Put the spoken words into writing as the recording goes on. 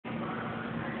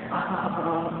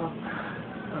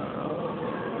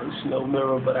It's no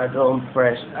mirror, but I know I'm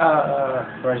fresh.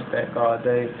 Fresh Deck all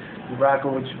day. You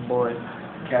rocking with your boy,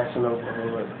 Casanova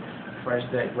Hood. Fresh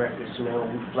Deck Records, man.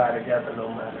 We fly together no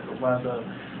matter the weather.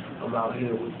 I'm out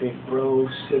here with Big Bro,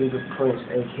 City the Prince,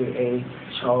 a.k.a.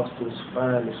 Charleston's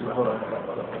finest, man. Hold on.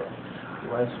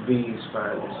 West B's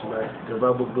finest, man. The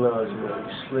rubber gloves, man.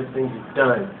 You slipping, you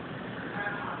done.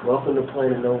 Welcome to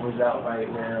Planet Nova's out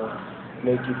right now.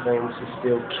 Make You Famous is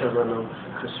still killing them.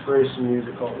 Conspiracy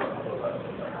Music, hold on.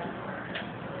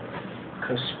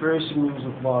 Conspiracy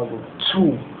Music Volume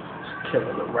 2 is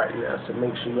killing them right now. So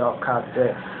make sure y'all cop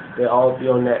that. They'll all be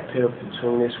on that pill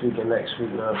between this week and next week,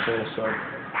 you know what I'm saying? So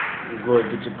you go and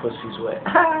get your pussies wet.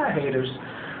 Haters.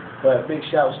 But big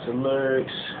shouts to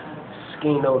Lyrics,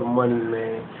 Skino the Money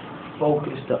Man,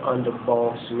 Focus the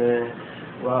Underboss, man,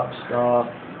 Rockstar,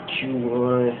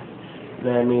 Q1. You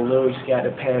know what I mean? Lyrics got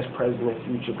the past, present, and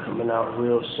future coming out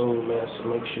real soon, man. So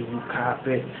make sure you cop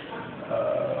it.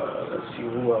 Let's see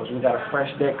who else. We got a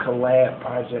Fresh Deck collab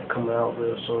project coming out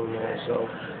real soon, man. So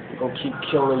we're gonna keep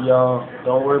killing y'all.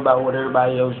 Don't worry about what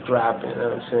everybody else dropping. You know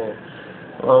what I'm saying?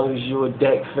 As long as you're a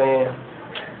Deck fan,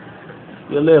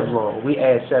 you'll live long. We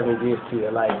add 7 years to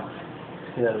your life.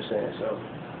 You know what I'm saying? So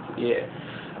yeah,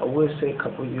 I would say a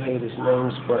couple of you haters'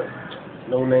 names, but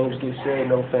no names get said,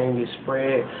 no fame gets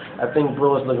spread. I think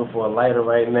bro is looking for a lighter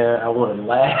right now. I want to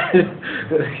laugh.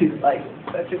 He's like,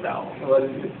 touch it out. What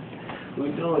is it?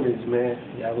 We're doing this, man.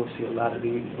 Y'all gonna see a lot of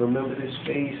these. Remember this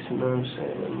face, you know what I'm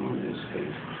saying? Remember this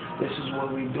face. This is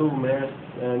what we do, man.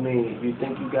 You know what I mean? If you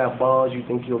think you got balls, you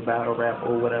think you're a battle rapper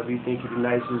or whatever, you think you're the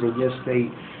nicest in your state,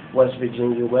 West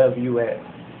Virginia, wherever you at,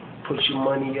 put your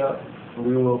money up, and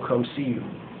we will come see you.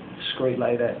 Straight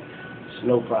like that. It's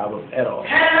no problem at all.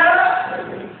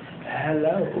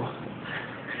 Hello.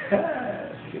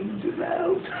 Too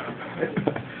loud.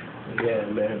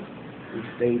 Yeah, man. We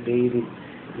stay dated.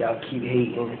 Y'all keep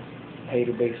hating.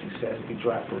 Hater Base Success be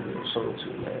dropping real soon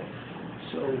too, man.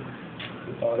 So,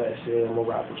 with all that said, I'm gonna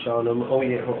rock with y'all. Oh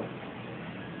yeah, hold on.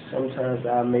 Sometimes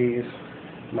I amaze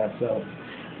myself.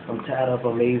 I'm tired of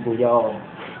amazing y'all.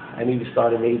 I need to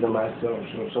start amazing myself.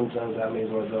 So sometimes I amaze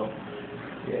myself.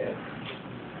 Yeah.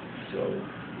 So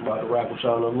I'm about to rock with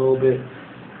y'all in a little bit.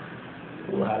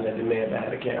 We'll holler at the man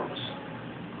behind the cameras.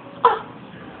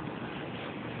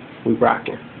 We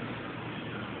rocking.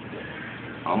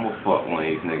 I'm gonna fuck one of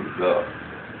these niggas up.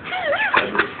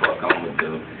 That's what the fuck I'm gonna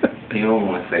do. He don't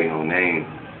wanna say no names.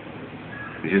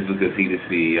 Just because he the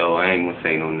CEO, I ain't gonna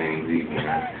say no names either,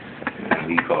 man.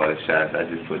 He called the shots, I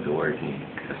just put the work in.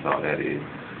 That's all that is.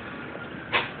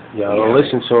 Y'all don't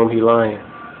listen to him, he lying.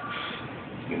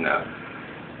 You know,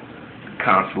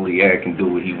 constantly Eric can do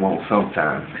what he wants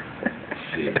sometimes.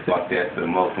 Shit, fuck that for the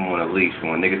most. I'm on a leash.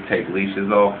 When niggas take leashes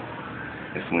off,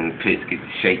 that's when the pits get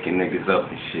to shaking niggas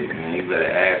up and shit, man. You better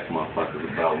ask motherfuckers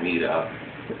about me, dawg.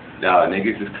 Dawg,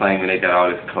 niggas is claiming they got all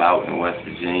this clout in West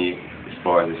Virginia as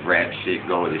far as this rap shit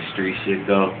go or this street shit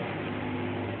go.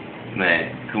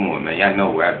 Man, come on, man. Y'all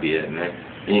know where I be at, man.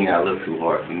 You ain't gotta look too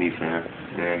hard for me, fam.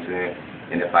 You know what I'm saying?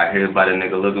 And if I hear about a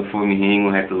nigga looking for me, he ain't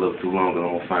gonna have to look too long, 'cause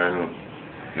I'm gonna find him.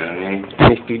 You know what I mean?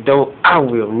 And if you don't, I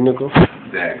will, nigga.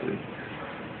 Exactly.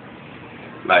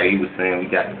 Like he was saying, we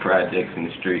got the projects in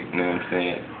the street, you know what I'm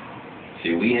saying?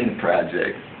 Shit, we in the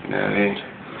projects, you know what I mean?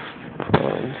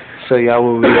 So y'all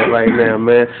where we at right now,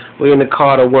 man. We in the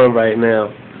Carter 1 right now.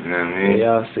 You know what I mean?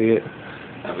 Yeah, y'all see it.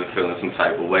 I've been feeling some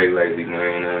type of way lately, man,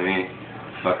 you know what I mean?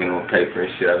 Fucking on paper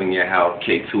and shit. I've been getting high with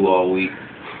K2 all week.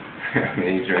 I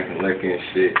mean, drinking liquor and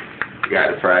shit.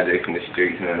 Got the projects in the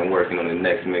streets, and I'm working on the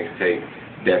next mixtape,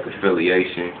 Deck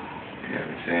Affiliation. You know what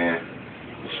I'm saying?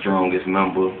 The strongest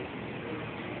member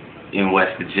in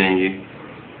West Virginia.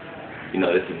 You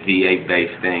know, it's a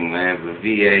VA-based thing, man. But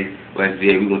VA, West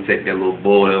VA, we're going to take that little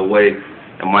border away.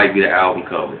 That might be the album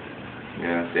cover. You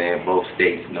know what I'm saying? Both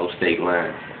states, no state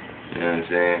lines. You know what I'm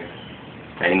saying?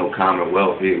 Ain't no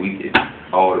Commonwealth here. We get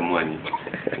all the money.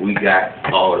 We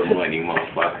got all the money,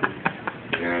 motherfucker.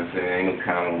 You know what I'm saying? Ain't no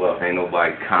Commonwealth. Ain't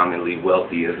nobody commonly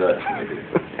wealthy as us,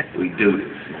 nigga. We do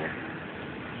this, man.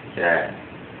 Yeah.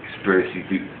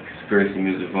 Conspiracy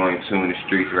Music Volume 2 in the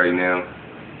streets right now.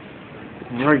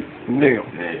 Right now.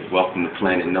 Yeah, welcome to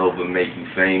Planet Nova, Make You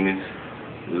Famous.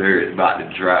 Lyrics about to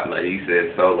drop, like he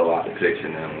said, solo out the picture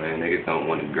now, man. Niggas don't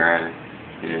want to grind.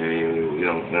 You know what I mean? We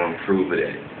don't approve of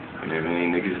that. You know what I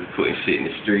mean? Niggas is putting shit in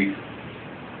the streets.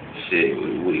 Shit,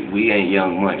 we ain't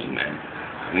Young Money, man.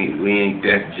 We ain't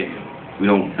Def Jam. We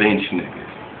don't bench niggas.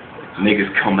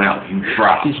 Niggas come out, you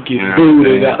drop. You get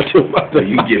booted out your mother.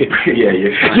 You get, yeah,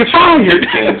 you're fired.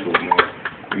 Canceled, man.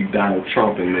 We Donald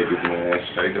Trump and niggas, man.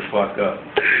 Straight the fuck up.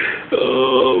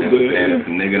 Oh, man. If a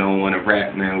nigga don't want to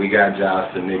rap, man, we got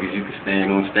jobs for niggas. You can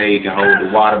stand on stage and hold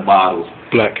the water bottles.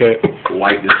 Black cat.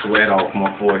 Wipe the sweat off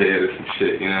my forehead or some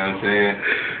shit, you know what I'm saying?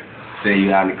 Send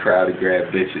you out in the crowd to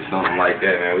grab bitches, something like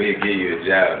that, man. We'll give you a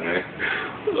job, man.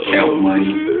 Count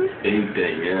money,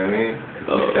 anything, you know what I mean?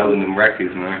 Selling them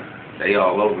records, man. They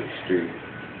all over the street.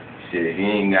 Shit, if you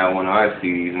ain't got one of our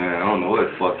CDs, man, I don't know where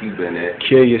the fuck you been at.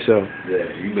 Kill yourself. Yeah,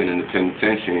 you been in the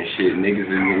penitentiary and shit.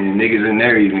 Niggas in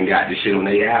there even got the shit on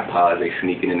their iPods. They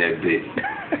sneaking in that bitch.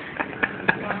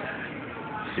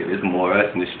 Shit, it's more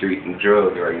us in the street than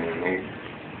drugs right now, man.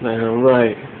 Man,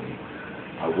 right.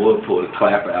 I would pull the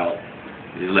clapper out.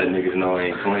 Just let niggas know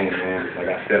I ain't playing, man.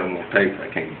 Like I said on my paper,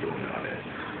 I can't be doing all that.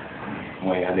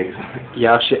 One of y'all niggas...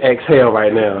 Y'all should exhale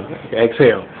right now.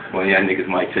 Exhale. One of y'all niggas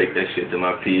might take that shit to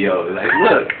my PO. Like,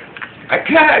 look, I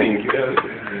got him. You know?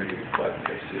 Fuck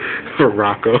that shit.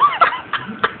 Rocco.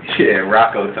 Yeah,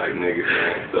 Rocco type niggas,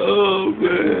 man. Oh,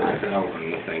 man. I don't want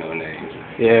to say no names.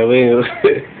 Yeah, we ain't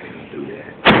do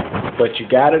that. But you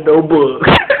gotta know book.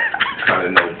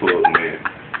 Trying to know book, man.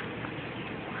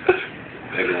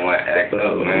 Nigga want to act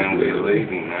up, man. We're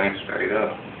lazy, man. Straight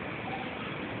up.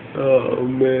 Oh,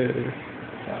 man.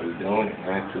 How we doing it,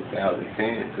 man?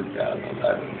 2010,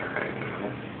 2011,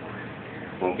 man.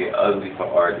 It's gonna get ugly for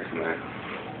artists, man.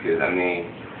 Because, I mean,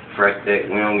 Fresh Deck,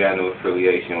 we don't got no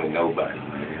affiliation with nobody,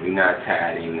 man. We not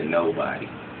tied into nobody.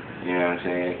 You know what I'm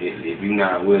saying? If you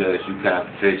not with us, you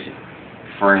competition.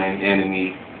 Friend,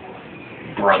 enemy,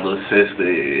 brother, sister,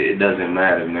 it doesn't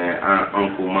matter, man. Aunt,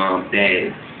 uncle, mom,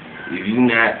 dad. If you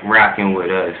not rocking with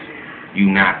us, you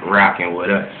not rocking with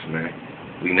us, man.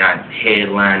 We not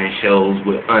headlining shows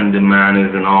with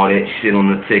underminers and all that shit on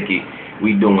the ticket.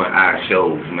 We doing our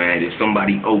shows, man. If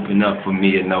somebody open up for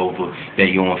me and Nova,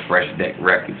 they on Fresh Deck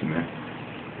Records, man.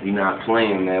 We not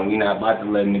playing, man. We not about to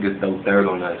let niggas throw dirt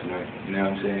on us, man. You know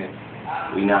what I'm saying?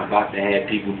 We not about to have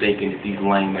people thinking that these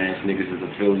lame-ass niggas is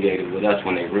affiliated with us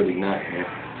when they really not, man.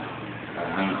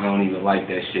 I don't even like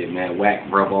that shit, man. Whack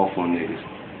rub off on niggas.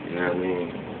 You know what I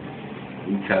mean?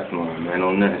 We Teflon, man.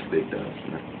 Don't nothing stick to us,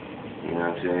 man. You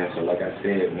know what I'm saying? So like I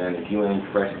said, man, if you ain't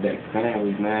Fresh Deck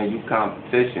families, man, you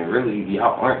competition. Really,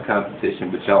 y'all aren't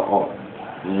competition, but y'all are.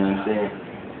 You know what I'm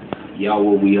saying? Y'all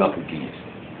what we up against.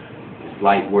 It's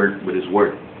light work, but it's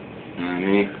work. You know what I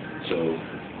mean? So,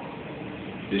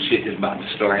 this shit is about to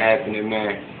start happening,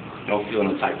 man. Don't feel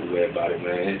no type of way about it,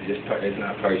 man. It's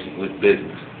not personal, it's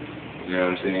business. You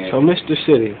know what I'm saying? So, Mr.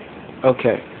 City,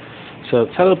 okay. So,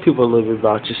 tell the people a little bit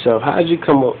about yourself. How'd you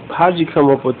come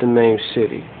up with the name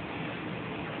City?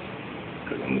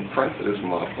 I'm the prince of this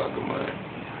motherfucker, man.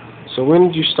 So when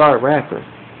did you start rapping?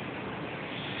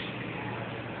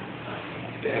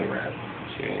 Damn rap.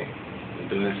 Shit. Been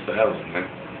doing this forever, man.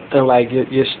 And like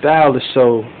your style is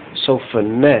so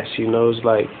finesse, you know, it's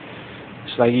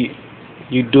like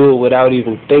you do it without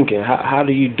even thinking. How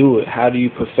do you do it? How do you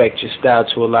perfect your style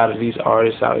to a lot of these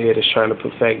artists out here that's trying to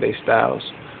perfect their styles?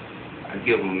 I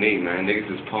give them me, man.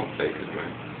 Niggas is pump fakers,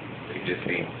 man. They just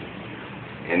be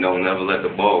and don't never let the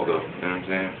ball go. You know what I'm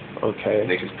saying? Okay.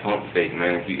 Niggas pump fake,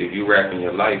 man. If you rap in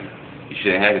your life, you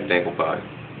shouldn't have to think about it.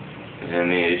 You know what I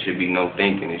mean? It should be no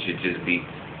thinking. It should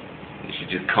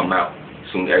just come out.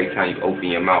 Soon every time you open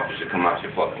your mouth, it should come out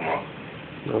your fucking mouth.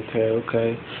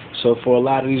 Okay. So for a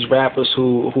lot of these rappers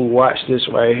who watch this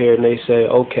right here and they say,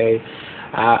 okay,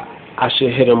 I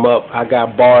should hit him up. I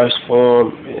got bars for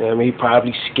him. I mean, he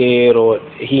probably scared or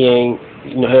he ain't.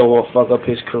 You know, he don't want to fuck up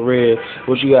his career.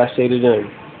 What you guys say to them?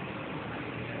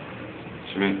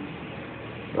 What you mean?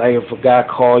 Like if a guy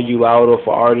call you out, or if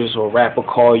an artist or rapper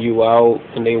call you out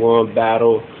and they want to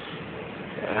battle,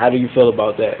 how do you feel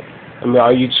about that? I mean,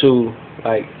 are you too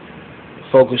like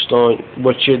focused on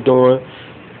what you're doing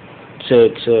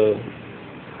to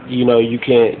you know you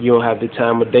don't have the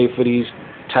time of day for these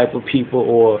type of people,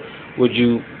 or would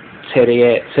you tell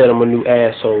them a new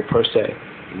asshole per se?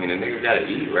 I mean, a nigga gotta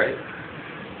eat, right?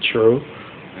 True.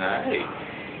 Alright.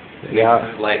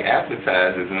 Yeah. It's like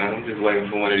appetizers, man. I'm just waiting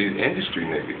for one of these industry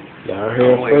niggas. Y'all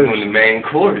heard I'm waiting first. on the main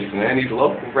course, man. These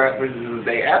local rappers,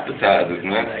 they appetizers,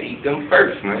 man. I eat them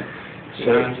first, man. You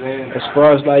know what I'm saying? As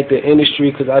far as like the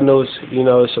industry, because I know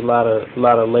it's a lot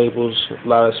of labels, a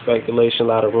lot of speculation, a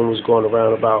lot of rumors going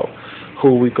around about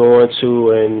who we going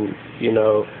to and you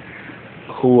know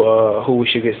who we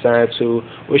should get signed to.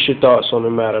 What's your thoughts on the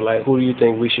matter? Like, who do you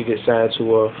think we should get signed to,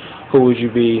 or who would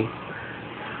you be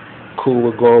cool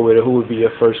with going with, or who would be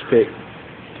your first pick?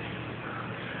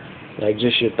 Like,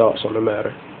 just your thoughts on the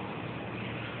matter.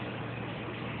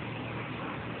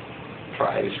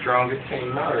 Probably the strongest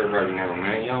team out here right now,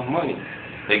 man. Young Money.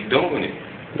 They doing it.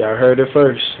 Y'all heard it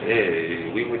first.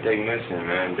 Yeah, we what they missing,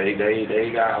 man. They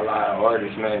got a lot of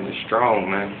artists, man, that's strong,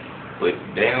 man. But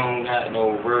they don't got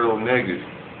no real niggas.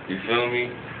 You feel me?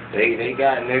 They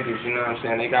got niggas, you know what I'm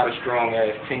saying? They got a strong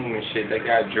ass team and shit. They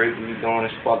got Drake doing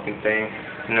his fucking thing.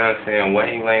 You know what I'm saying?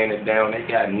 Wayne laying it down. They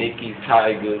got Nicki,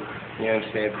 Tiger, you know what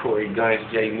I'm saying? Corey Guns,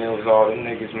 Jay Mills, all them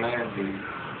niggas, man. Dude.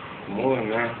 Come on,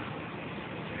 man.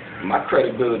 My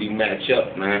credibility match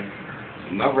up, man.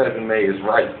 My resume is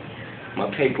right. My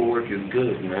paperwork is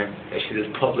good, man. That shit is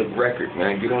public record,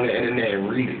 man. Get on the internet and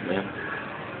read it, man.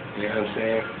 You know what I'm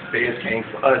saying? Feds came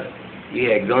for us. We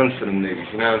had guns for them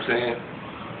niggas, you know what I'm saying?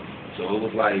 So it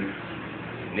was like,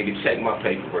 nigga, check my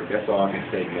paperwork. That's all I can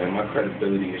say, man. My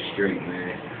credibility is straight,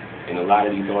 man. And a lot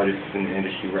of these artists in the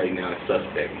industry right now are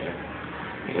suspect, man.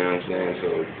 You know what I'm saying?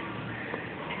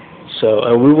 So,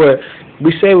 and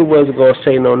we said we wasn't gonna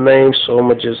say no names, so I'm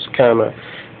gonna just kind of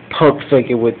pump fake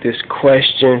it with this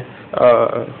question.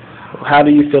 How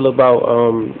do you feel about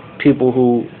people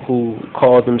who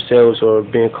call themselves or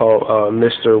being called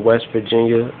Mr. West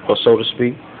Virginia, or so to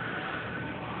speak?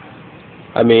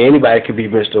 I mean, anybody could be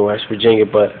Mr. West Virginia,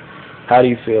 but how do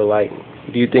you feel? Like,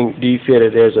 do you feel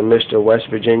that there's a Mr. West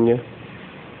Virginia?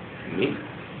 Me?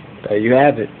 There you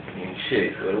have it.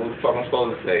 Shit, what the fuck I'm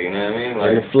supposed to say, you know what I mean?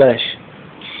 Like, in the flesh.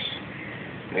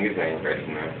 Niggas ain't ready,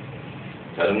 man.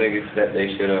 Tell them niggas step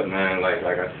they shit up, man. Like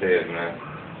I said, man.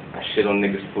 I shit on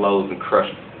niggas' flows and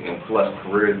crush and flush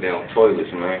careers down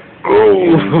toilets, man. Oh.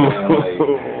 You know what I mean? Like,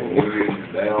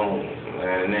 niggas, they don't,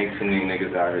 man, there ain't too many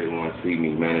niggas out here that want to see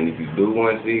me, man. And if you do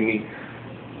want to see me,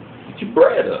 get your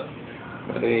bread up.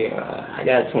 I mean, I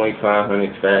got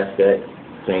 2,500 fast set,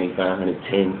 2,500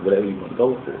 10, whatever you want to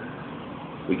go for.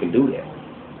 We can do that.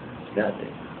 Got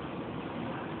that.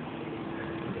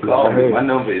 Call me. My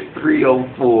number is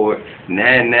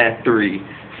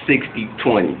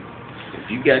 304-993-6020.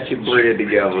 If you got your bread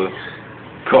together,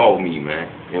 call me, man,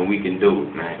 and we can do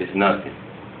it, man. It's nothing.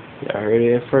 I heard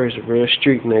it first. A real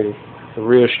street nigga. A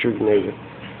real street nigga.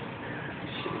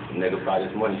 Shit, nigga buy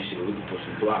this money shit. We can put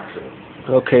some blocks up.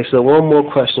 Okay, so one more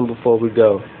question before we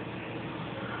go.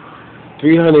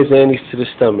 300 Xannies to the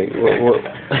stomach.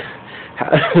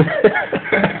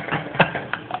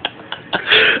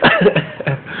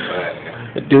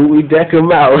 Do we deck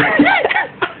them out?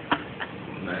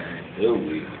 Man, do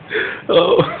we?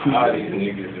 Oh. All these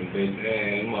niggas and bitch,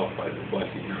 man, motherfuckers a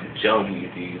bunch of junkies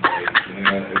these days,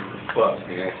 man. Fuck,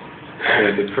 man. I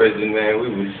went to prison, man. We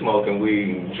was smoking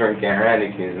weed and drinking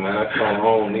Heinekens, man. I come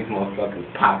home, these motherfuckers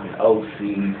popping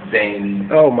OCs, Xannies.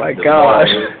 Oh my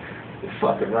gosh.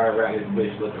 Fucking run around this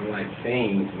bitch looking like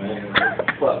fiends, man. What the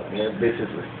fuck, man?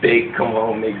 Bitches was big, come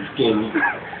home, they skinny.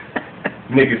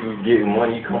 Niggas was getting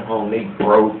money, come home, they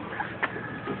broke.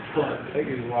 Fuck,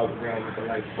 niggas walk around looking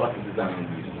like fucking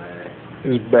zombies, man.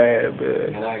 It's bad,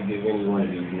 man. And I give any one of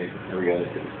these niggas 300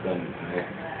 to the stomach, man.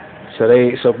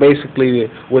 So basically,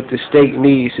 what the state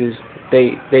needs is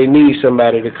they need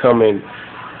somebody to come and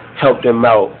help them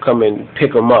out, come and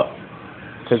pick them up,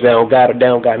 cause they don't got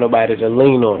nobody to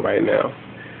lean on right now.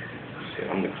 Shit,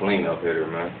 I'm the clean up hitter,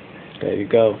 man. There you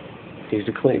go. He's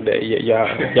the clean.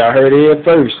 Y'all heard it here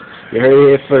first. You heard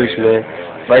it here first, man.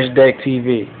 Fresh Deck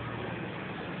TV.